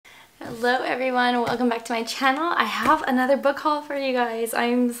Hello everyone, welcome back to my channel. I have another book haul for you guys.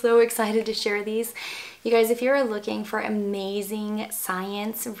 I'm so excited to share these. You guys, if you're looking for amazing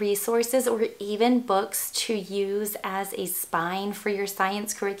science resources or even books to use as a spine for your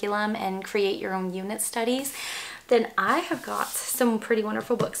science curriculum and create your own unit studies, then I have got some pretty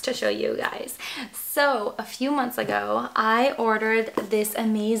wonderful books to show you guys. So a few months ago, I ordered this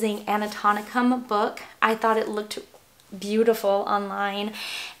amazing Anatomicum book. I thought it looked beautiful online,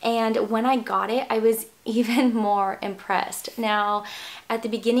 and when I got it, I was even more impressed. Now, at the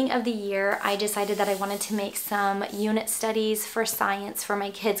beginning of the year, I decided that I wanted to make some unit studies for science for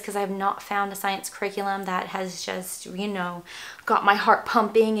my kids because I have not found a science curriculum that has just, you know, got my heart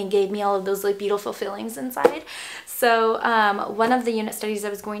pumping and gave me all of those like beautiful feelings inside. So one of the unit studies I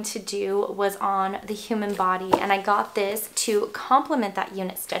was going to do was on the human body, and I got this to complement that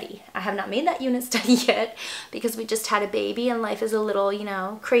unit study. I have not made that unit study yet because we just had a baby and life is a little, you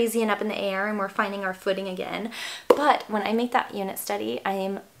know, crazy and up in the air and we're finding our footing again. But when I make that unit study, I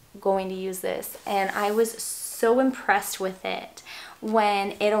am going to use this, and I was so impressed with it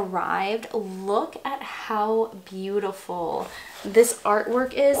when it arrived. Look at how beautiful this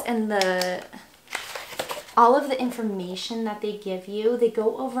artwork is, and all of the information that they give you. They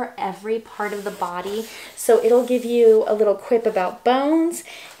go over every part of the body. So it'll give you a little quip about bones,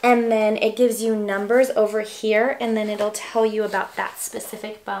 and then it gives you numbers over here, and then it'll tell you about that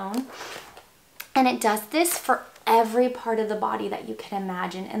specific bone. And it does this for every part of the body that you can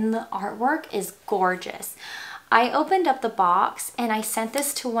imagine, and the artwork is gorgeous. I opened up the box and I sent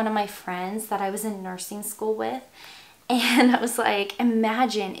this to one of my friends that I was in nursing school with. And I was like,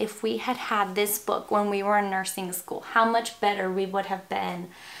 imagine if we had had this book when we were in nursing school, how much better we would have been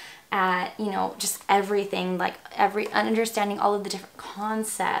at, you know, just everything, like understanding all of the different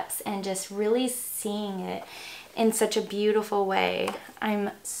concepts and just really seeing it in such a beautiful way.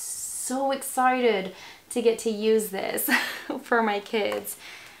 I'm so excited to get to use this for my kids.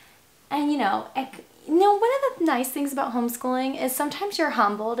 And you know, one of the nice things about homeschooling is sometimes you're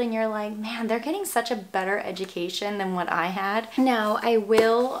humbled and you're like, man, they're getting such a better education than what I had. Now, I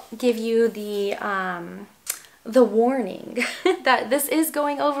will give you the warning that this is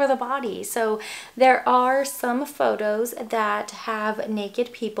going over the body. So there are some photos that have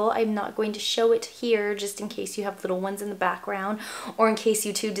naked people. I'm not going to show it here just in case you have little ones in the background or in case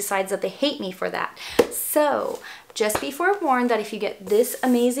you two decides that they hate me for that. So just be forewarned that if you get this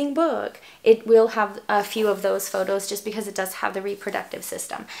amazing book, it will have a few of those photos just because it does have the reproductive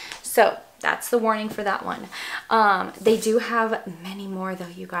system. So that's the warning for that one. They do have many more though,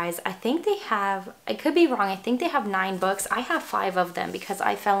 you guys. I think they have, I could be wrong, I think they have 9 books. I have 5 of them because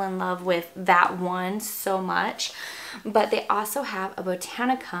I fell in love with that one so much. But they also have a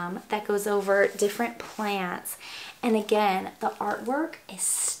Botanicum that goes over different plants. And again, the artwork is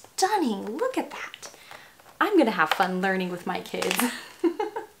stunning. Look at that. I'm gonna have fun learning with my kids.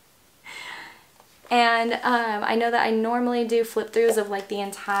 And I know that I normally do flip throughs of like the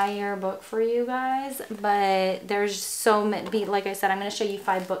entire book for you guys, but there's so many, like I said, I'm gonna show you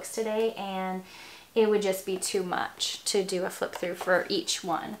 5 books today, and it would just be too much to do a flip through for each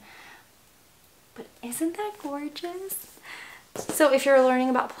one. But isn't that gorgeous? So if you're learning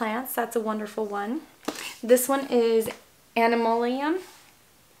about plants, that's a wonderful one. This one is Animalium.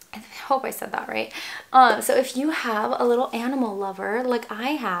 I hope I said that right. So if you have a little animal lover like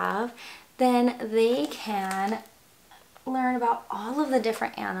I have, then they can learn about all of the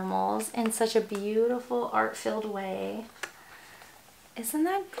different animals in such a beautiful art-filled way. Isn't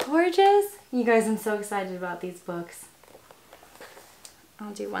that gorgeous? You guys, I'm so excited about these books.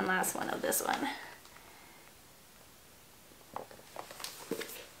 I'll do one last one of this one.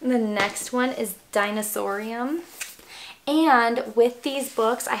 The next one is Dinosaurium. And with these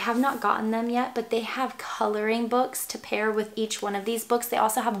books, I have not gotten them yet, but they have coloring books to pair with each one of these books. They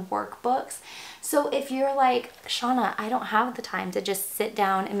also have workbooks. So if you're like, Shauna, I don't have the time to just sit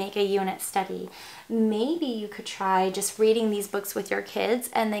down and make a unit study, maybe you could try just reading these books with your kids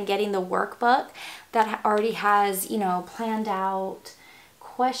and then getting the workbook that already has, you know, planned out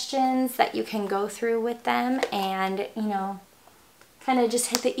questions that you can go through with them and, you know, kind of just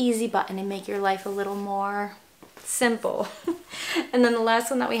hit the easy button and make your life a little more simple. And then the last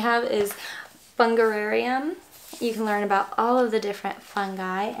one that we have is Fungarium. You can learn about all of the different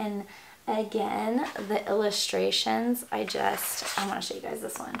fungi, and again, the illustrations, I want to show you guys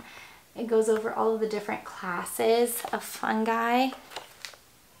this one. It goes over all of the different classes of fungi,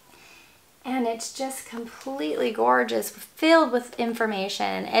 and it's just completely gorgeous, filled with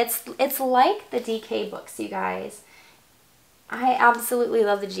information. It's like the DK books, you guys. I absolutely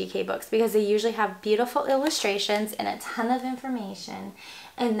love the GK books because they usually have beautiful illustrations and a ton of information.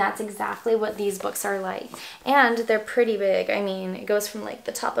 And that's exactly what these books are like. And they're pretty big. I mean, it goes from like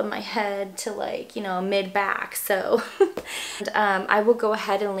the top of my head to like, you know, mid back. So and, I will go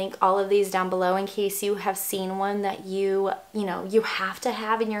ahead and link all of these down below in case you have seen one that you know, you have to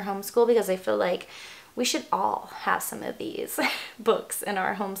have in your homeschool, because I feel like we should all have some of these books in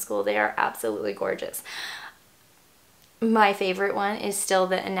our homeschool. They are absolutely gorgeous. My favorite one is still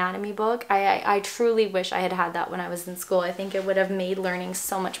the anatomy book. I truly wish I had had that when I was in school. I think it would have made learning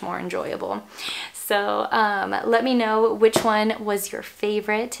so much more enjoyable. So let me know which one was your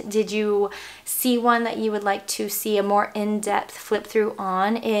favorite. Did you see one that you would like to see a more in-depth flip through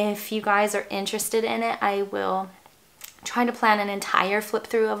on? If you guys are interested in it, I will try to plan an entire flip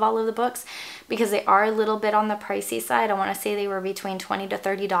through of all of the books, because they are a little bit on the pricey side. I want to say they were between $20 to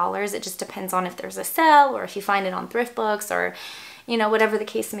 $30. It just depends on if there's a sale or if you find it on thrift books, or, you know, whatever the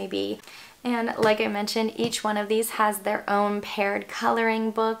case may be. And like I mentioned, each one of these has their own paired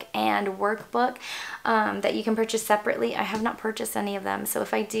coloring book and workbook that you can purchase separately. I have not purchased any of them, so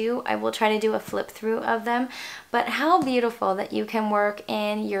if I do, I will try to do a flip through of them. But how beautiful that you can work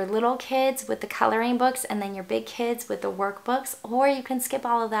in your little kids with the coloring books and then your big kids with the workbooks, or you can skip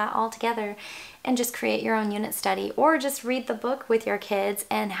all of that altogether and just create your own unit study, or just read the book with your kids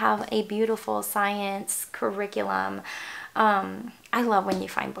and have a beautiful science curriculum. I love when you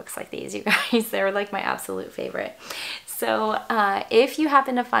find books like these, you guys. They're like my absolute favorite. So if you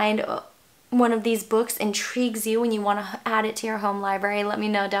happen to find one of these books intrigues you and you want to add it to your home library, let me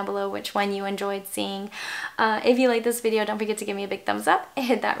know down below which one you enjoyed seeing. If you like this video, don't forget to give me a big thumbs up,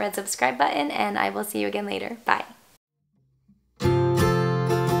 hit that red subscribe button, and I will see you again later. Bye.